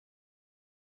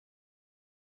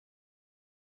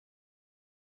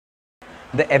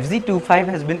The FZ25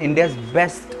 has been India's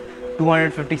best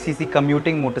 250cc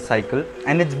commuting motorcycle,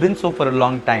 and it's been so for a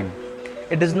long time.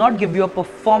 It does not give you a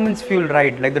performance fuel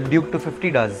ride like the Duke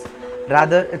 250 does.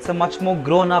 Rather, it's a much more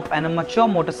grown up and a mature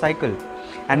motorcycle.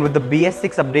 And with the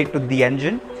BS6 update to the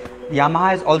engine,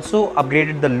 Yamaha has also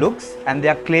upgraded the looks, and they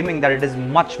are claiming that it is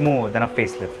much more than a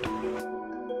facelift.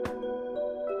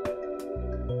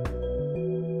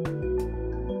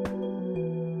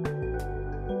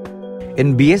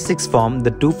 In BS6 form,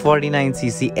 the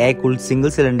 249cc air-cooled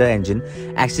single-cylinder engine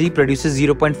actually produces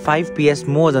 0.5 PS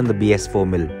more than the BS4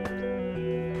 mil.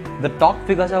 The torque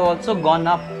figures have also gone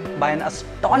up by an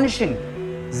astonishing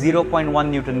 0.1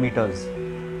 Newton meters.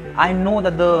 I know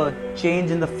that the change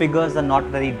in the figures are not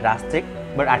very drastic,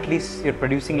 but at least you're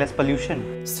producing less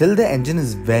pollution. Still, the engine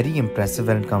is very impressive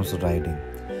when it comes to riding.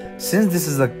 Since this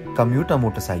is a commuter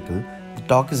motorcycle, the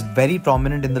torque is very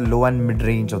prominent in the low and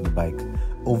mid-range of the bike.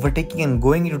 Overtaking and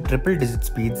going into triple-digit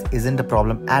speeds isn't a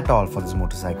problem at all for this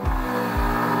motorcycle.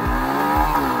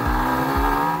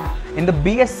 In the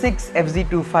BS6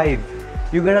 FZ25,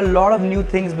 you get a lot of new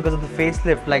things because of the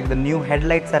facelift, like the new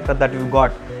headlight setup that you've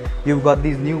got. You've got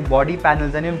these new body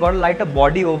panels, and you've got a lighter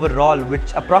body overall,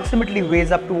 which approximately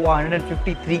weighs up to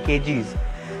 153 kgs.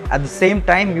 At the same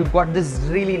time, you've got this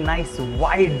really nice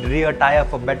wide rear tire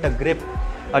for better grip,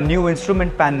 a new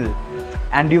instrument panel,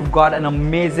 and you've got an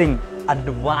amazing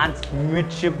advanced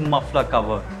midship muffler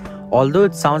cover. Although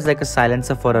it sounds like a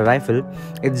silencer for a rifle,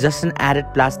 it's just an added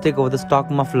plastic over the stock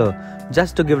muffler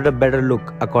just to give it a better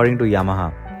look, according to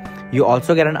Yamaha. You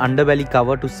also get an underbelly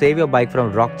cover to save your bike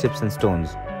from rock chips and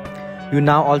stones. You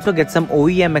now also get some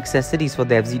OEM accessories for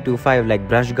the FZ25 like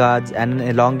brush guards and an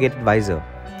elongated visor.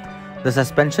 The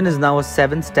suspension is now a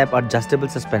 7-step adjustable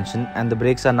suspension, and the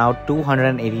brakes are now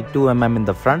 282 mm in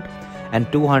the front and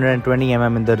 220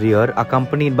 mm in the rear,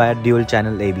 accompanied by a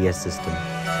dual-channel ABS system.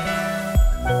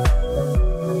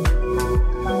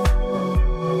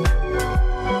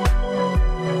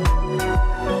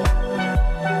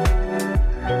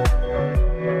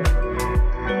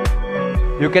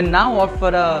 You can now opt for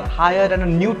a higher and a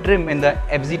new trim in the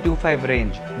FZ25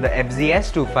 range, the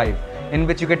FZ25, in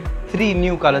which you get 3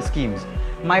 new color schemes.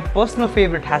 My personal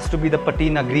favorite has to be the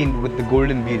patina green with the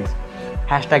golden wheels.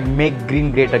 Hashtag make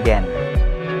green great again.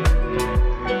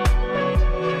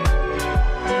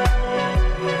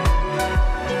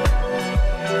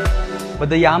 But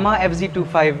the Yamaha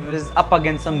FZ25 is up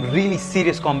against some really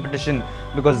serious competition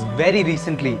because very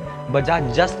recently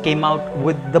Bajaj just came out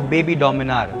with the baby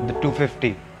Dominar, the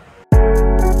 250.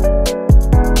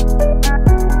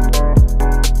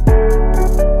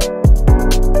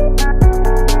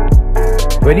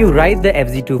 When you ride the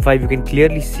FZ25, you can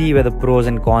clearly see where the pros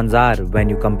and cons are when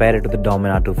you compare it to the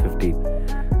Dominar 250.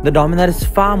 The Dominar is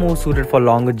far more suited for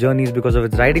longer journeys because of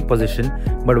its riding position,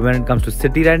 but when it comes to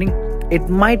city riding, it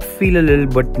might feel a little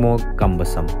bit more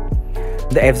cumbersome.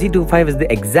 The FZ25 is the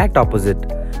exact opposite.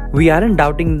 We aren't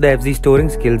doubting the FZ's touring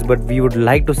skills, but we would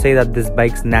like to say that this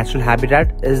bike's natural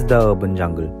habitat is the urban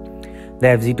jungle. The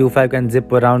FZ25 can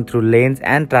zip around through lanes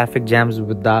and traffic jams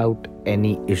without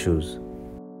any issues.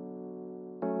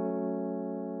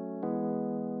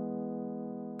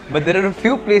 But there are a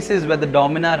few places where the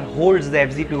Dominar holds the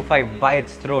FZ25 by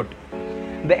its throat.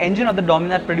 The engine of the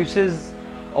Dominar produces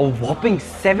a whopping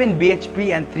 7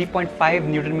 bhp and 3.5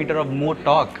 Nm of more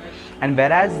torque, and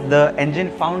whereas the engine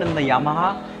found in the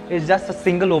Yamaha is just a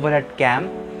single overhead cam,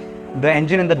 the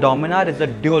engine in the Dominar is a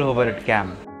dual overhead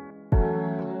cam.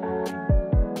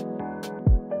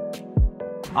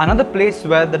 Another place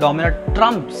where the Dominar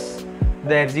trumps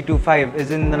the FZ25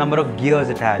 is in the number of gears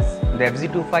it has. The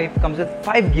FZ25 comes with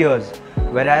 5 gears,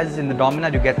 whereas in the Dominar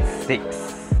you get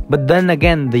 6. But then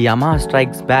again, the Yamaha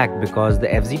strikes back because the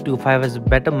FZ25 has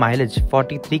better mileage,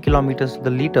 43 km to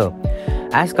the litre,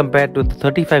 as compared to the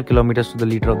 35 km to the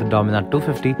litre of the Dominar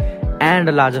 250, and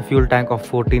a larger fuel tank of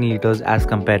 14 litres as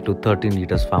compared to 13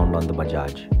 litres found on the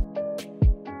Bajaj.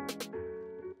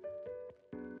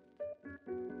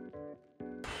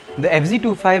 The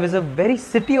FZ25 is a very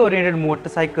city-oriented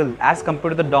motorcycle as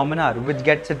compared to the Dominar, which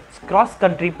gets its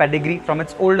cross-country pedigree from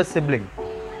its older sibling.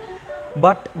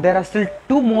 But there are still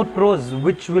 2 more pros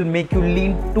which will make you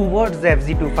lean towards the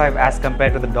FZ25 as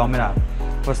compared to the Dominar.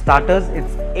 For starters,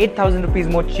 it's 8,000 rupees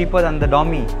more cheaper than the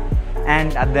Domi,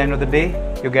 and at the end of the day,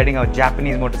 you're getting a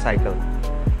Japanese motorcycle.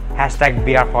 Hashtag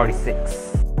BR46.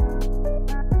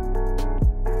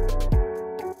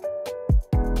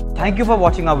 Thank you for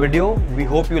watching our video. We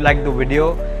hope you liked the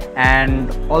video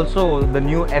and also the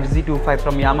new FZ25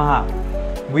 from Yamaha.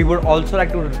 We would also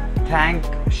like to thank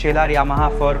Shelar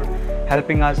Yamaha for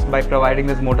helping us by providing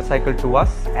this motorcycle to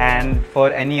us, and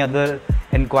for any other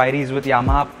inquiries with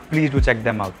Yamaha, please do check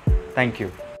them out. Thank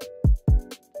you.